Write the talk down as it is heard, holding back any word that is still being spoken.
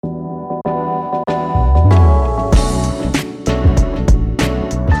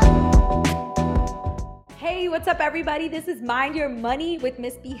what's up, everybody? This is Mind Your Money with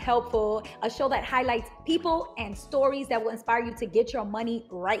Miss Be Helpful, a show that highlights people and stories that will inspire you to get your money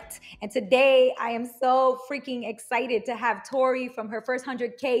right. And today, I am so freaking excited to have Tori from her first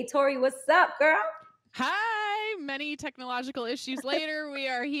 100K. Tori, what's up, girl? Hi, many technological issues later, we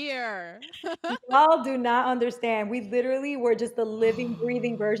are here. Y'all do not understand. We literally were just the living,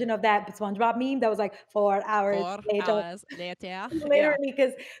 breathing version of that SpongeBob meme that was like 4 hours 4 later. hours later. Yeah. Literally,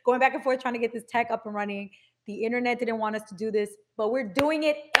 because going back and forth trying to get this tech up and running, the internet didn't want us to do this, but we're doing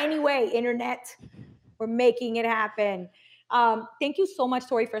it anyway. Internet, we're making it happen. Thank you so much,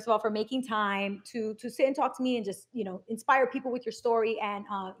 Tori. First of all, for making time to sit and talk to me and just inspire people with your story and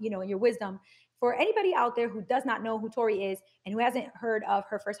your wisdom. For anybody out there who does not know who Tori is and who hasn't heard of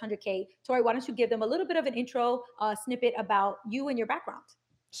her first 100K, Tori, why don't you give them a little bit of an intro snippet about you and your background?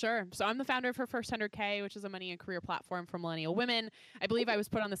 Sure. So I'm the founder of Her First 100K, which is a money and career platform for millennial women. I believe I was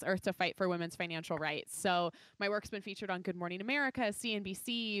put on this earth to fight for women's financial rights. So my work's been featured on Good Morning America,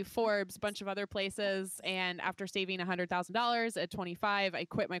 CNBC, Forbes, a bunch of other places. And after saving $100,000 at 25, I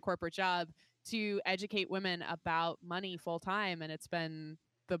quit my corporate job to educate women about money full time. And it's been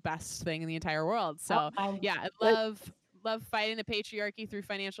the best thing in the entire world. Oh, So yeah, I love fighting the patriarchy through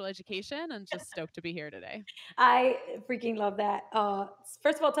financial education and just stoked to be here today. I freaking love that.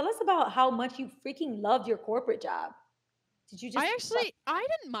 First of all, tell us about how much you freaking loved your corporate job. Did you just I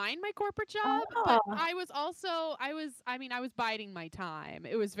didn't mind my corporate job, but oh, I was biding my time.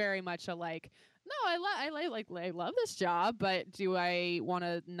 It was very much a like, no, I love this job, but do I want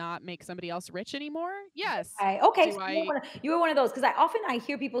to not make somebody else rich anymore? Yes. okay. Do So I you were one of those because I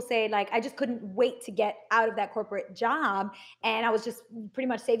hear people say like I just couldn't wait to get out of that corporate job, and I was just pretty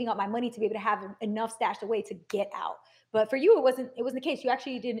much saving up my money to be able to have enough stashed away to get out. But for you, it wasn't the case. You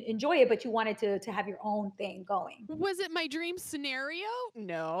actually didn't enjoy it, but you wanted to have your own thing going. was it my dream scenario?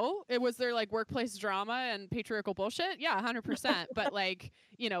 No. It was there like workplace drama and patriarchal bullshit? Yeah, 100%. But like,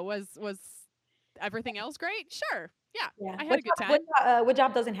 was everything else great? Sure. Yeah. Yeah. I had What a good job, what, time. what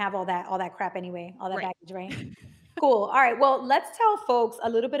job doesn't have all that crap anyway, all that Right. baggage, right? Cool. All right. Well, let's tell folks a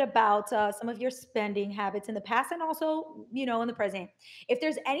little bit about some of your spending habits in the past and also, in the present. If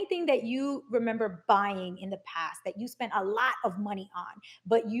there's anything that you remember buying in the past that you spent a lot of money on,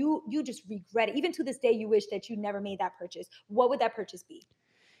 but you just regret it, even to this day, you wish that you never made that purchase. What would that purchase be?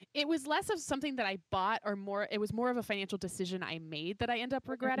 It was less of something that I bought or more it was more of a financial decision I made that I end up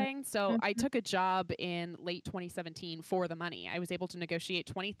Mhm, regretting. So I mhm. took a job in late 2017 for the money. I was able to negotiate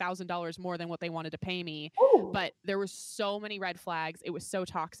 $20,000 more than what they wanted to pay me, Ooh. but there were so many red flags. It was so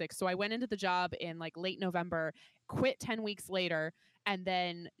toxic. So I went into the job in like late November, quit 10 weeks later, and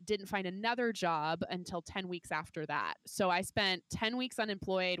then didn't find another job until 10 weeks after that. So I spent 10 weeks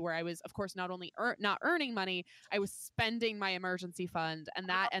unemployed where I was of course not only not earning money, I was spending my emergency fund, and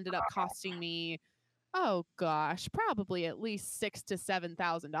that ended up costing me, oh gosh, probably at least $6,000 to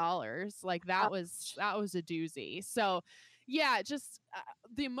 $7,000. Like that was a doozy. So yeah, just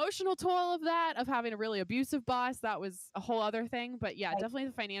the emotional toll of that, of having a really abusive boss, that was a whole other thing. But yeah, definitely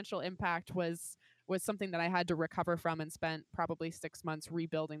the financial impact was something that I had to recover from and spent probably 6 months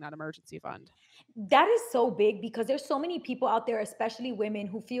rebuilding that emergency fund. That is so big because there's so many people out there, especially women,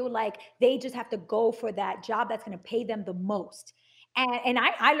 who feel like they just have to go for that job that's going to pay them the most. And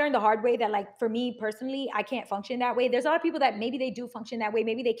I learned the hard way that, like, for me personally, I can't function that way. There's a lot of people that maybe they do function that way.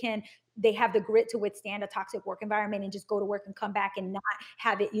 Maybe they have the grit to withstand a toxic work environment and just go to work and come back and not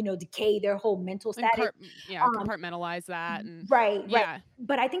have it, decay their whole mental And status. yeah, Um, compartmentalize that and Right, right. yeah,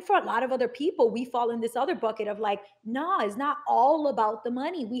 But I think for a lot of other people, we fall in this other bucket of like, nah, it's not all about the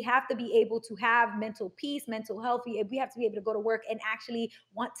money. We have to be able to have mental peace, mental health. We have to be able to go to work and actually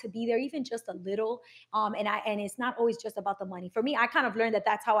want to be there, even just a little. And it's not always just about the money. For me, I kind of learned that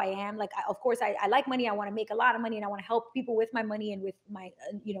that's how I am. Like, of course, I like money. I want to make a lot of money, and I want to help people with my money and with my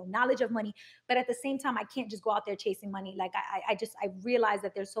knowledge of money. But at the same time, I can't just go out there chasing money. Like I realize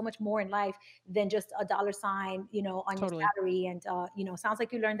that there's so much more in life than just a dollar sign, on your totally. salary. And sounds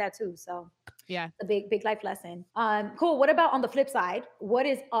like you learned that too. So Yeah. a big life lesson. Cool. What about on the flip side? What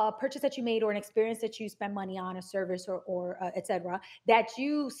is a purchase that you made or an experience that you spend money on, a service or etc. that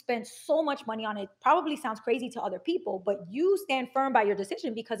you spent so much money on? It probably sounds crazy to other people, but you stand firm by your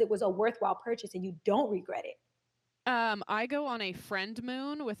decision because it was a worthwhile purchase and you don't regret I go on a friend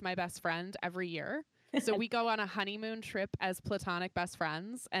moon with my best friend every year. So it. we go on a honeymoon trip as platonic best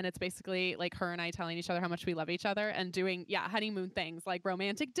friends, and it's basically like her and I telling each other how much we love each other and doing honeymoon things like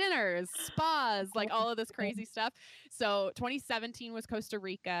romantic dinners, spas, like all of this crazy stuff. So 2017 was Costa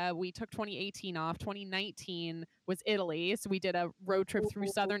Rica. We took 2018 off. 2019 was Italy. So we did a road trip through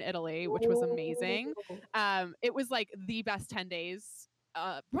southern Italy, which was amazing. It was like the best 10 days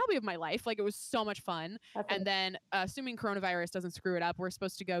probably of my life. Like, it was so much fun. That's And amazing. then, assuming coronavirus doesn't screw it up, we're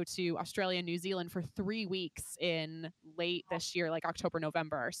supposed to go to Australia and New Zealand for 3 weeks in late this year, like October,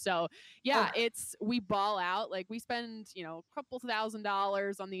 November. So yeah, Oh, we ball out. Like, we spend, a couple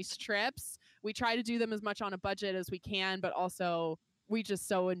 $1,000s on these trips. We try to do them as much on a budget as we can, but also we just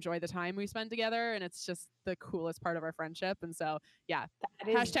so enjoy the time we spend together, and it's just the coolest part of our friendship. And so yeah, that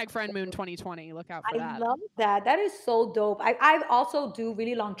is hashtag friend moon 2020. Look out for I that. love that. That is so dope. I also do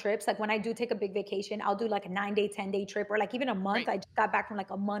really long trips. Like when I do take a big vacation, I'll do like a 9 day, 10 day trip or like even a month. Right. I just got back from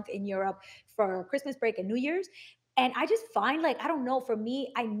like a month in Europe for Christmas break and New Year's. And I just find like, I don't know, for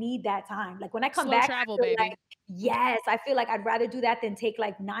me, I need that time. Like when I come Slow back, I travel, feel like, baby. yes, I feel like I'd rather do that than take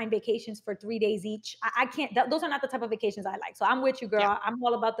like 9 vacations for 3 days each. I can't, those are not the type of vacations I like. So I'm with you, Yeah. girl. I'm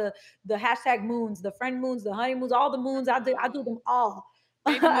all about the hashtag moons, the friend moons, the honeymoons, all the moons. I do them all.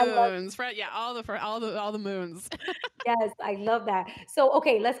 Baby I love moons, yeah, all the moons. Yes, I love that. So,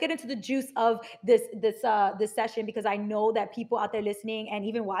 okay, let's get into the juice of this session because I know that people out there listening and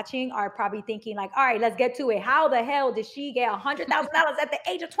even watching are probably thinking like, all right, let's get to it. How the hell did she get $100,000 at the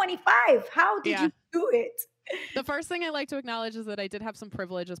age of 25? How did Yeah. you do it? The first thing I like to acknowledge is that I did have some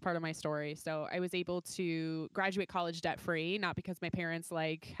privilege as part of my story. So I was able to graduate college debt free, not because my parents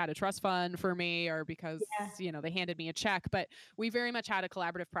like had a trust fund for me or because, Yeah. they handed me a check, but we very much had a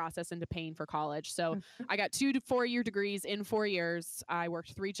collaborative process into paying for college. So Mhm. I got 2 to 4 year degrees in 4 years. I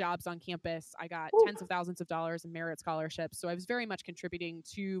worked 3 jobs on campus. I got Woo. tens of thousands of dollars in merit scholarships. So I was very much contributing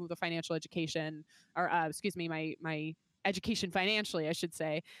to the financial education, or excuse me, my education financially, I should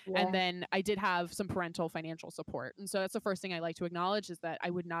say. And Yeah. then I did have some parental financial support. And so that's the first thing I like to acknowledge, is that I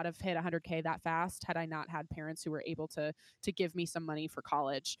would not have hit 100K that fast had I not had parents who were able to give me some money for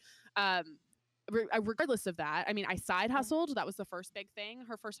college. Um, Regardless of that, I mean, I side hustled. That was the first big thing.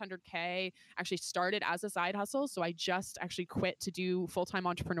 Her first 100K actually started as a side hustle. So I just actually quit to do full-time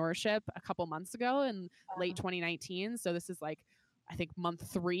entrepreneurship a couple months ago in late 2019. So this is like, I think, month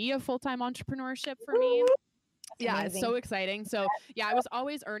 3 of full-time entrepreneurship for me. Woo. That's Yeah, it's amazing. so exciting. So, yeah, I was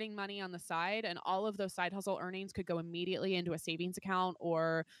always earning money on the side, and all of those side hustle earnings could go immediately into a savings account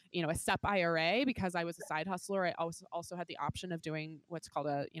or, a SEP IRA. Because I was a side hustler, I also had the option of doing what's called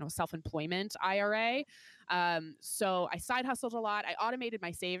a, self-employment IRA. So I side hustled a lot. I automated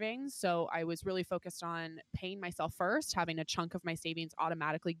my savings. So I was really focused on paying myself first, having a chunk of my savings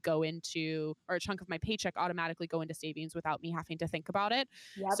automatically go into, or a chunk of my paycheck automatically go into savings without me having to think about it.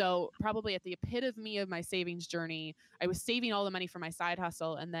 Yep. So probably at the epitome of my savings journey, I was saving all the money for my side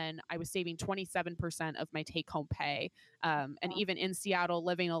hustle, and then I was saving 27% of my take home pay. And even in Seattle,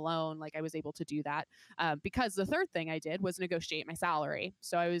 living alone, like, I was able to do that because the third thing I did was negotiate my salary.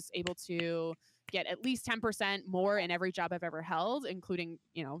 So I was able to get at least 10% more in every job I've ever held, including,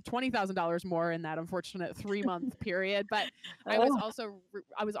 $20,000 more in that unfortunate 3 month period. But I was Oh, also,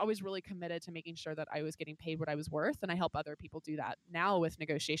 I was always really committed to making sure that I was getting paid what I was worth. And I help other people do that now with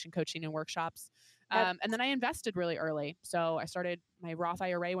negotiation coaching and workshops. that's And then I invested really early. So I started my Roth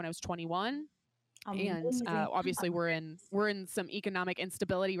IRA when I was 21. And amazing. obviously we're in some economic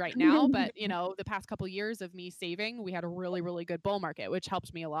instability right now, but the past couple of years of me saving, we had a really, really good bull market, which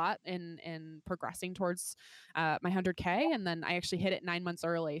helped me a lot in progressing towards my 100K. And then I actually hit it 9 months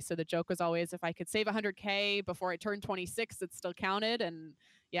early. So the joke was always, if I could save 100K before I turned 26, it still counted. And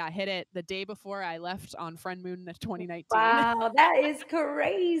yeah, I hit it the day before I left on Friend Moon 2019. Wow, that is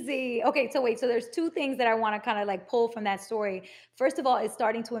crazy. Okay, so wait, so there's two things that I want to kind of like pull from that story. First of all, is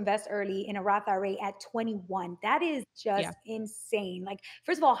starting to invest early in a Roth IRA at 21. That is Yeah. just insane. Like,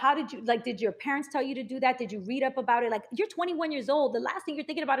 first of all, how did you like did your parents tell you to do that? Did you read up about it? Like, you're 21 years old. The last thing you're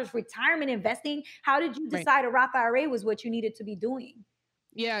thinking about is retirement investing. How did you Right. decide a Roth IRA was what you needed to be doing?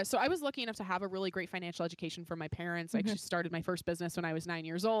 Yeah, so I was lucky enough to have a really great financial education from my parents. I Mhm. actually started my first business when I was 9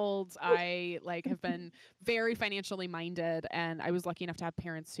 years old. I have been very financially minded, and I was lucky enough to have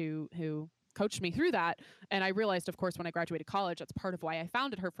parents who coached me through that. And I realized, of course, when I graduated college, that's part of why I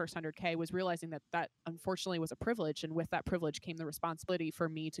founded Her First 100K, was realizing that unfortunately was a privilege, and with that privilege came the responsibility for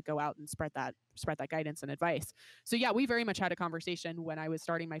me to go out and spread that guidance and advice. So yeah, we very much had a conversation when I was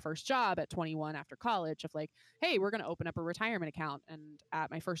starting my first job at 21 after college of like, hey, we're going to open up a retirement account. And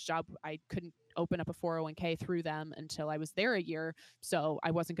at my first job, I couldn't open up a 401k through them until I was there a year. So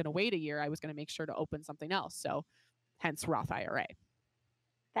I wasn't going to wait a year. I was going to make sure to open something else. So hence Roth IRA.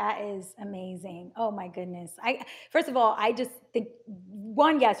 That is amazing. Oh my goodness. I first of all, I just think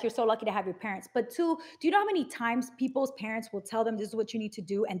one, yes, you're so lucky to have your parents. But two, do you know how many times people's parents will tell them this is what you need to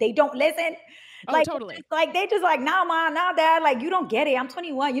do and they don't listen? Oh, Like totally. it's like they just like, nah, mom, nah, dad, like you don't get it. I'm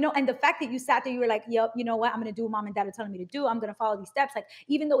 21, and the fact that you sat there, you were like, yep, you know what? I'm gonna do what mom and dad are telling me to do. I'm gonna follow these steps. Like,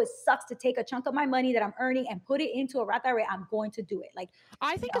 even though it sucks to take a chunk of my money that I'm earning and put it into a Roth IRA, I'm going to do it. Like,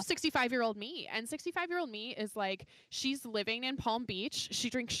 I you think know, of 65-year-old me, and 65-year-old me is like, she's living in Palm Beach. She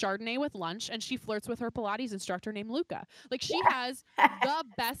drinks Chardonnay with lunch, and she flirts with her Pilates instructor named Luca. Like, she has the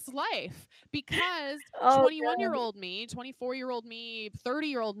best life because oh 21-year-old me, 24-year-old me,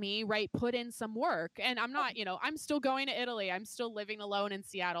 30-year-old me, right, put in some work. And I'm not, I'm still going to Italy. I'm still living alone in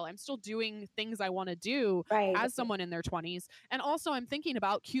Seattle. I'm still doing things I want to do right, as right, someone in their 20s. And also, I'm thinking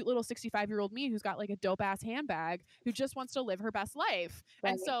about cute little 65-year-old me who's got like a dope ass handbag who just wants to live her best life.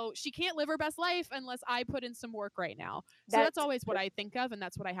 And right. so she can't live her best life unless I put in some work right now. So that's That's always what I think of. And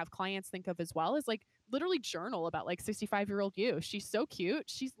that's what I have clients think of as well, is like literally journal about like 65-year-old you. She's so cute.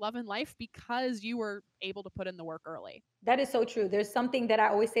 She's loving life because you were able to put in the work early. That is so true. There's something that I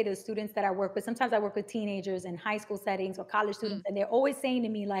always say to the students that I work with. Sometimes I work with teenagers in high school settings or college students, Mm, and they're always saying to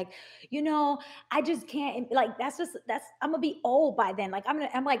me, like, I just can't, like, I'm gonna be old by then. Like,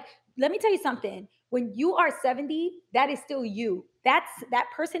 I'm like, let me tell you something. When you are 70, that is still you. That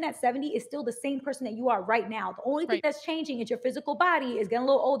person at 70 is still the same person that you are right now. The only thing right. that's changing is your physical body is getting a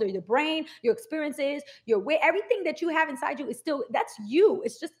little older. Your brain, your experiences, your way, everything that you have inside you is still, that's you.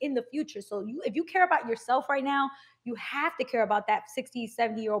 It's just in the future. So if you care about yourself right now, you have to care about that 60,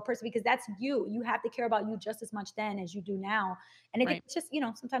 70-year-old person because that's you. You have to care about you just as much then as you do now. And Right. it's just,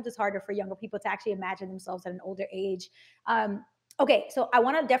 sometimes it's harder for younger people to actually imagine themselves at an older age. Okay, so I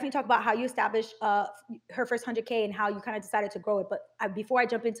want to definitely talk about how you established her first 100K and how you kind of decided to grow it. But before I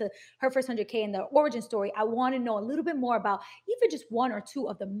jump into her first 100K and the origin story, I want to know a little bit more about even just one or two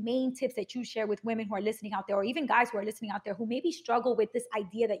of the main tips that you share with women who are listening out there, or even guys who are listening out there who maybe struggle with this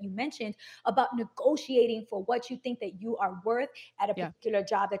idea that you mentioned about negotiating for what you think that you are worth at a Yeah. particular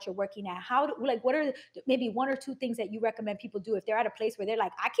job that you're working at. Like, what are maybe one or two things that you recommend people do if they're at a place where they're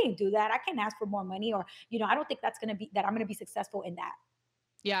like, I can't do that. I can't ask for more money, or, I don't think that's going to be that I'm going to be successful in that.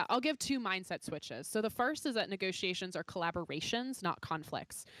 Yeah, I'll give two mindset switches. So the first is that negotiations are collaborations, not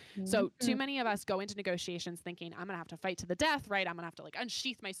conflicts. So too Mhm. many of us go into negotiations thinking, I'm going to have to fight to the death, right? I'm going to have to like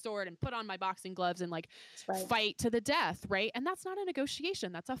unsheath my sword and put on my boxing gloves and like That's right. fight to the death, right? And that's not a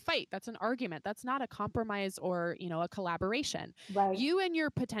negotiation. That's a fight. That's an argument. That's not a compromise or, a collaboration. Right. You and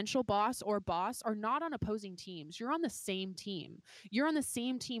your potential boss or boss are not on opposing teams. You're on the same team. You're on the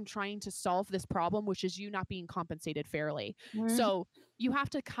same team trying to solve this problem, which is you not being compensated fairly. Mhm. So you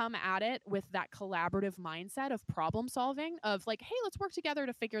have to come at it with that collaborative mindset of problem solving, of like, hey, let's work together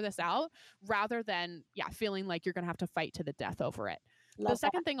to figure this out, rather than, yeah, feeling like you're going to have to fight to the death over it. The Love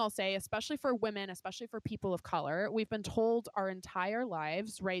that. second thing I'll say, especially for women, especially for people of color, we've been told our entire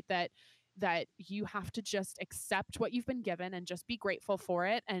lives, right, that you have to just accept what you've been given and just be grateful for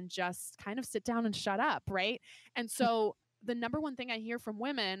it and just kind of sit down and shut up, right? And so the number one thing I hear from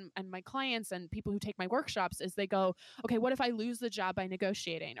women and my clients and people who take my workshops is they go, okay, what if I lose the job by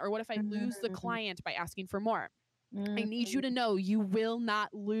negotiating? Or what if I lose the Mhm. client by asking for more? I need you Mhm. to know you will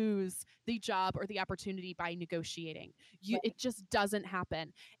not lose the job or the opportunity by negotiating. Right. It just doesn't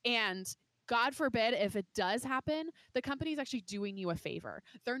happen. And God forbid if it does happen, the company is actually doing you a favor.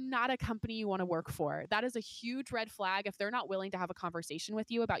 They're not a company you want to work for. That is a huge red flag. If they're not willing to have a conversation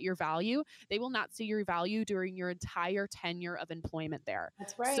with you about your value, they will not see your value during your entire tenure of employment there.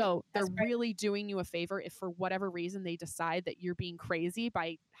 That's right. So they're That's right. really doing you a favor if for whatever reason they decide that you're being crazy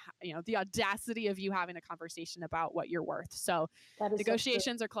by the audacity of you having a conversation about what you're worth. So That is so true.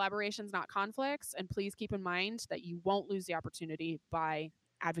 negotiations are collaborations, not conflicts. And please keep in mind that you won't lose the opportunity by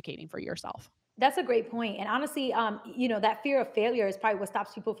advocating for yourself. That's a great point. And honestly, that fear of failure is probably what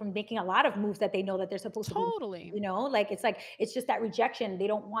stops people from making a lot of moves that they know that they're supposed to be making. Totally. It's just that rejection. They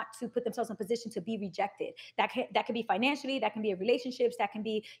don't want to put themselves in a position to be rejected. That can be financially, that can be in relationships, that can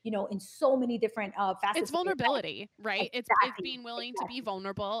be, in so many different It's facets of your life. vulnerability, right? It's Exactly. being willing to be Exactly.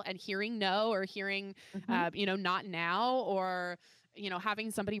 vulnerable and hearing no, or hearing Mhm. not now, or having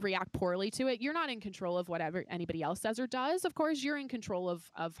somebody react poorly to it. You're not in control of whatever anybody else says or does. Of course, you're in control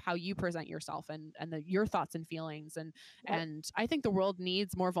of how you present yourself and your thoughts and feelings. and Yep. and I think the world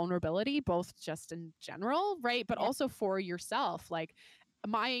needs more vulnerability, both just in general, right, but Yeah. also for yourself. Like,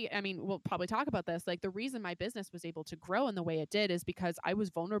 we'll probably talk about this. Like, the reason my business was able to grow in the way it did is because I was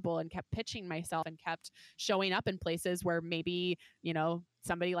vulnerable and kept pitching myself and kept showing up in places where maybe,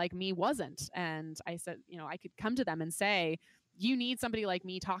 somebody like me wasn't. And I said, I could come to them and say, you need somebody like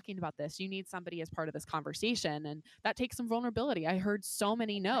me talking about this. You need somebody as part of this conversation. And that takes some vulnerability. I heard so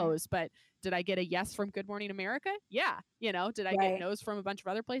many Right. no's, but did I get a yes from Good Morning America? Yeah. Did I get Right. no's from a bunch of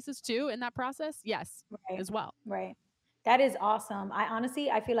other places too in that process? Yes, Right. as well. Right. That is awesome. I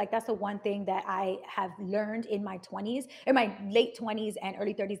honestly, I feel like that's the one thing that I have learned in my 20s, in my late 20s and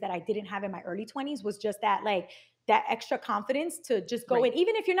early 30s that I didn't have in my early 20s was just that, like, that extra confidence to just go Right. in.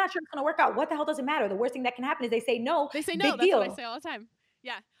 Even if you're not sure it's going to work out, what the hell does it matter? The worst thing that can happen is they say no. They say no. Big That's what I deal. say all the time.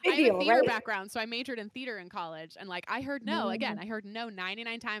 Yeah. I Big have a deal, theater right? background, so I majored in theater in college. And like I heard no again. Mhm. I heard no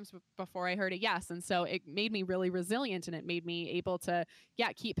 99 times before I heard a yes. And so it made me really resilient, and it made me able to,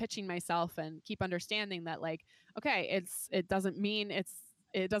 yeah, keep pitching myself and keep understanding that, like, okay, it doesn't mean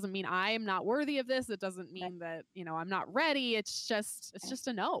I'm not worthy of this. It doesn't Right. mean that, I'm not ready. It's just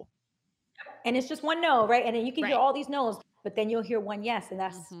a no. And it's just one no, right? And then you can hear Right. all these no's, but then you'll hear one yes, and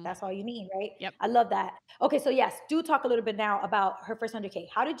that's Hmm. that's all you need, right? Yep. I love that. Okay, so yes, do talk a little bit now about her first 100K.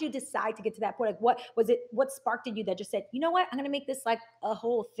 How did you decide to get to that point? Like, what was it? What sparked in you that just said, you know what, I'm gonna make this like a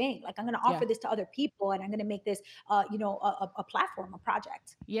whole thing. Like, I'm gonna Yeah. offer this to other people, and I'm gonna make this, a platform, a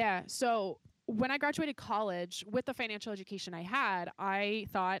project. Yeah. So when I graduated college with the financial education I had, I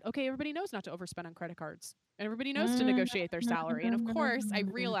thought, okay, everybody knows not to overspend on credit cards. And everybody knows to Mm. negotiate their salary. And of course, I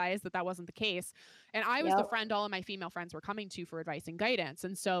realized that that wasn't the case. And I was the Yep. friend all of my female friends were coming to for advice and guidance.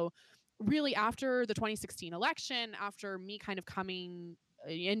 And so, really, after the 2016 election, after me kind of coming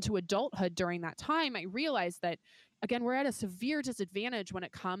into adulthood during that time, I realized that, again, we're at a severe disadvantage when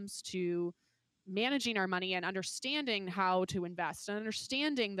it comes to managing our money and understanding how to invest, and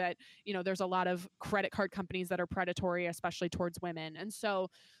understanding that there's a lot of credit card companies that are predatory, especially towards women. And so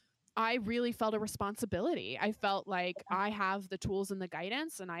I really felt a responsibility. I felt like I have the tools and the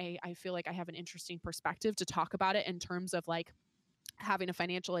guidance, and I feel like I have an interesting perspective to talk about it in terms of like having a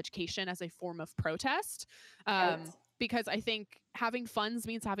financial education as a form of protest. Right. Because I think having funds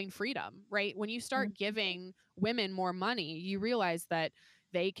means having freedom, right? When you start Mhm. giving women more money, you realize that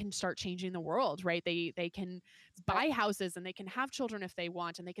they can start changing the world, right? They can Right. buy houses, and they can have children if they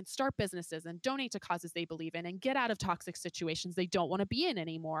want, and they can start businesses and donate to causes they believe in, and get out of toxic situations they don't want to be in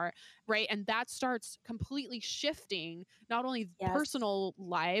anymore, right? And that starts completely shifting not only Yes. personal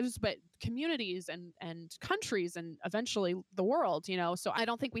lives, but communities and countries, and eventually the world. So I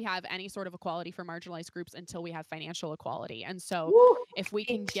don't think we have any sort of equality for marginalized groups until we have financial equality. And so Woo. if we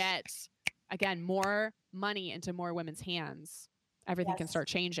can get, again, more money into more women's hands, everything can Yes. start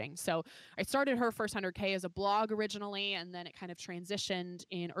changing. So I started her first 100K as a blog originally, and then it kind of transitioned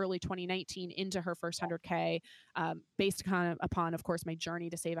in early 2019 into her first 100K, based upon, of course, my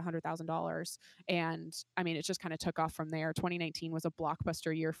journey to save $100,000. And I mean, it just kind of took off from there. 2019 was a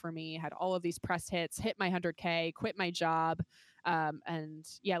blockbuster year for me. Had all of these press hits, hit my 100K, quit my job. And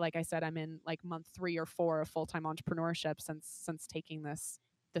yeah, like I said, I'm in like month 3 or 4 of full-time entrepreneurship since taking this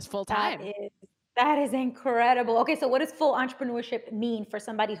full That time. is that is incredible. Okay, so what does full entrepreneurship mean for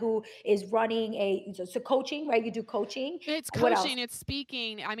somebody who is running so coaching, right? You do coaching. It's What else? coaching, it's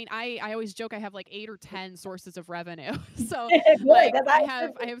speaking. I mean, I always joke I have like 8 or 10 sources of revenue. So, Good. like, That's I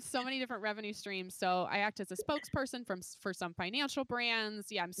have so many different revenue streams. So, I act as a spokesperson for some financial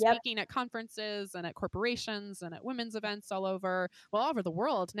brands. Yeah, I'm yep. speaking at conferences and at corporations and at women's events all over the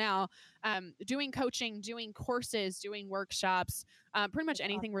world now. Doing coaching, doing courses, doing workshops, pretty much That's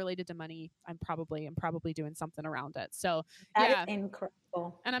anything awesome. related to money. I'm probably doing something around it. So, That is yeah,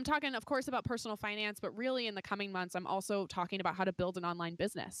 incredible. and I'm talking, of course, about personal finance, but really in the coming months, I'm also talking about how to build an online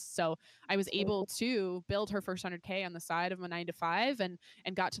business. So I was So able cool. to build her first 100K on the side of my 9 to 5, and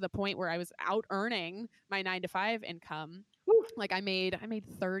got to the point where I was out earning my 9 to 5 income. Whew. Like I made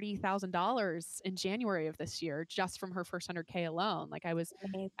 $30,000 in January of this year just from her first 100K alone. Like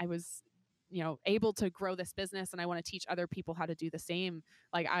Amazing. I was able to grow this business, and I want to teach other people how to do the same.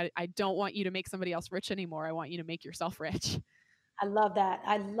 Like I don't want you to make somebody else rich anymore. I want you to make yourself rich. I love that.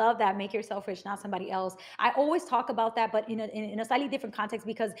 I love that. Make yourself rich, not somebody else. I always talk about that, but in a slightly different context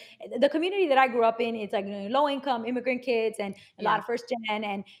because the community that I grew up in, it's like low income immigrant kids and a lot Yeah. of first gen.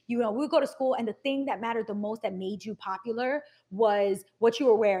 And, we go to school, and the thing that mattered the most that made you popular was what you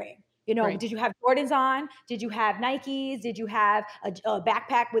were wearing. Right. Did you have Jordans on? Did you have Nikes? Did you have a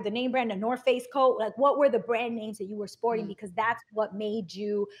backpack with a name brand, a North Face coat? Like, what were the brand names that you were sporting? Mm. Because that's what made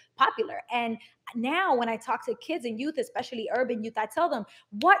you popular. And now when I talk to kids and youth, especially urban youth, I tell them,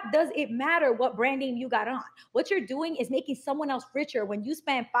 what does it matter what brand name you got on? What you're doing is making someone else richer when you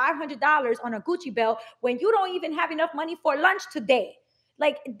spend $500 on a Gucci belt when you don't even have enough money for lunch today.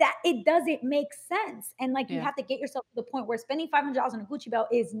 Like that, it doesn't make sense. And like, you Yeah. have to get yourself to the point where spending $500 on a Gucci belt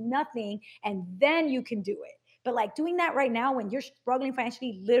is nothing, and then you can do it. But like doing that right now when you're struggling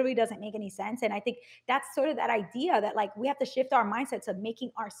financially literally doesn't make any sense. And I think that's sort of that idea that like we have to shift our mindset to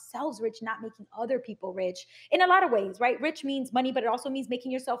making ourselves rich, not making other people rich in a lot of ways, right? Rich means money, but it also means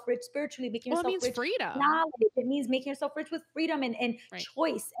making yourself rich spiritually, making Well, it yourself means rich freedom. knowledge. It means making yourself rich with freedom and Right.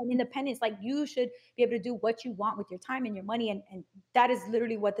 choice and independence. Like you should be able to do what you want with your time and your money. And that is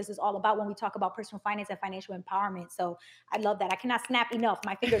literally what this is all about when we talk about personal finance and financial empowerment. So I love that. I cannot snap enough.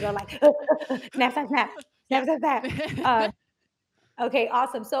 My fingers are like snap, snap, snap, Yeah. snap, snap, snap. Uh, Okay,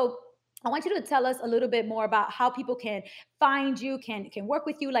 awesome. So I want you to tell us a little bit more about how people can find you, can work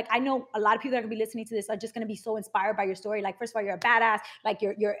with you. Like I know a lot of people that are gonna be listening to this are just gonna be so inspired by your story. Like first of all, you're a badass. Like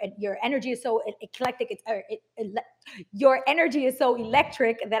your energy is so eclectic. Your energy is so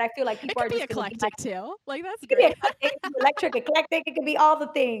electric that I feel like It people could are be just gonna be like, eclectic too. Like, that's it could be great. eclectic, it could be electric, eclectic, it could be all the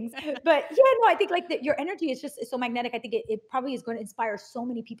things. But yeah, no, I think like your energy is just is so magnetic. I think it probably is going to inspire so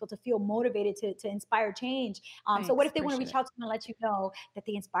many people to feel motivated to inspire change. So what Thanks. if they want to Appreciate reach it. out to you and let you know that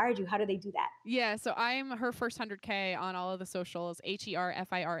they inspired you? How do they do that? Yeah, so I'm her first 100K on all of the socials,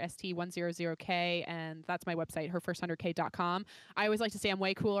 HERFIRST100K, and that's my website, herfirst100K.com. I always like to say I'm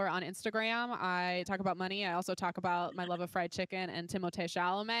way cooler on Instagram. I talk about money. I also talk about my love of fried chicken and Timothée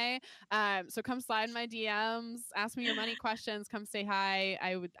Chalamet. So come slide in my DMs, ask me your money questions, come say hi.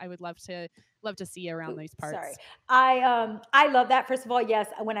 I would love to see you around Ooh, these sorry. parts. I love that. First of all, yes,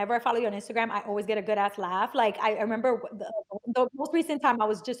 whenever I follow you on Instagram, I always get a good ass laugh. Like I remember the most recent time I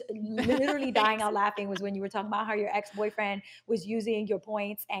was just literally dying Thanks. out laughing was when you were talking about how your ex-boyfriend was using your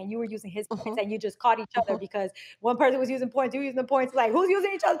points and you were using his points Uh-huh. and you just caught each other Uh-huh. because one person was using points, you were using the points. Like who's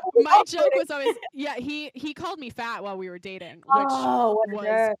using each other's points? My joke was always, yeah, he called me fat while we were dating, which Oh, what a was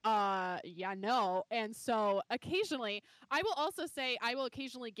jerk. yeah, no. And so occasionally I will also say I will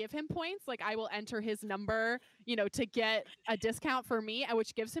occasionally give him points, like I will enter his number, to get a discount for me,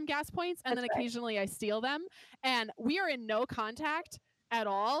 which gives him gas points, and That's then right. occasionally I steal them, and we are in no contact at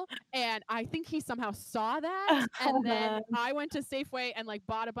all, and I think he somehow saw that, and then I went to Safeway and like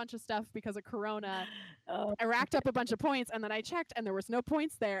bought a bunch of stuff because of Corona. Oh, I racked up a bunch of points, and then I checked and there was no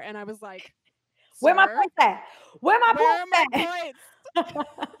points there, and I was like, where my "Sir, points at? Where my where are my points points?" at?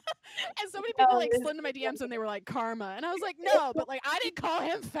 And so many people No, like this slid into my DMs and they were like, "Karma," and I was like, "No, but like I didn't call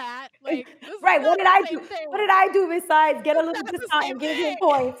him fat. Like this is Right. What not did the I do? same thing. What did I do besides get a It's little not the discount same and give him thing."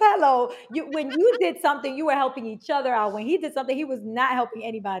 points? Hello. You when you did something, you were helping each other out. When he did something, he was not helping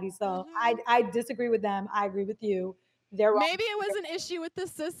anybody. So I Mhm. I disagree with them. I agree with you. They're wrong. Maybe it was an issue with the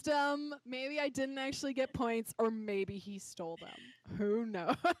system. Maybe I didn't actually get points, or maybe he stole them. Who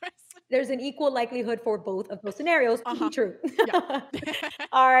knows? There's an equal likelihood for both of those scenarios to be Uh-huh. true. Yeah.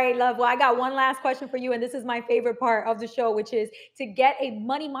 All right, love. Well, I got one last question for you, and this is my favorite part of the show, which is to get a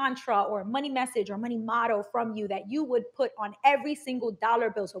money mantra or money message or money motto from you that you would put on every single dollar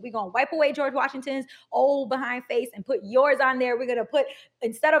bill. So we're gonna wipe away George Washington's old behind face and put yours on there. We're gonna put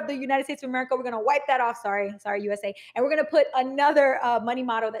instead of the United States of America, we're gonna wipe that off. Sorry, USA, and we're gonna put another money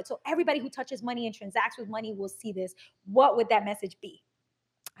motto that so everybody who touches money and transacts with money will see this. What would that message be?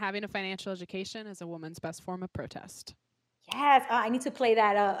 Having a financial education is a woman's best form of protest. Yes, I need to play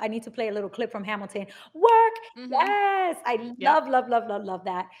that. I need to play a little clip from Hamilton. Work. Mhm. Yes, I Yep. love, love, love, love, love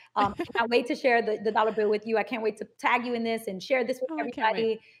that. I cannot wait to share the dollar bill with you. I can't wait to tag you in this and share this with Oh, I can't wait.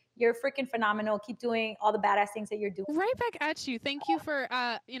 everybody. You're freaking phenomenal. Keep doing all the badass things that you're doing. Right back at you. Thank you for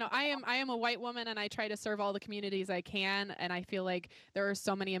I am a white woman and I try to serve all the communities I can, and I feel like there are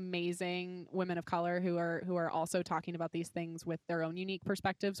so many amazing women of color who are also talking about these things with their own unique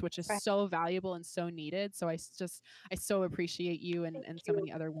perspectives, which is Right. so valuable and so needed. So I so appreciate you and Thank so you.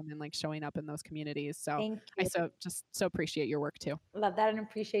 many other women like showing up in those communities. So Thank I you. so appreciate your work too. Love that and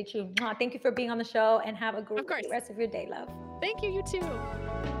appreciate you. Thank you for being on the show and have a Of great course. rest of your day, love. Thank you, you too.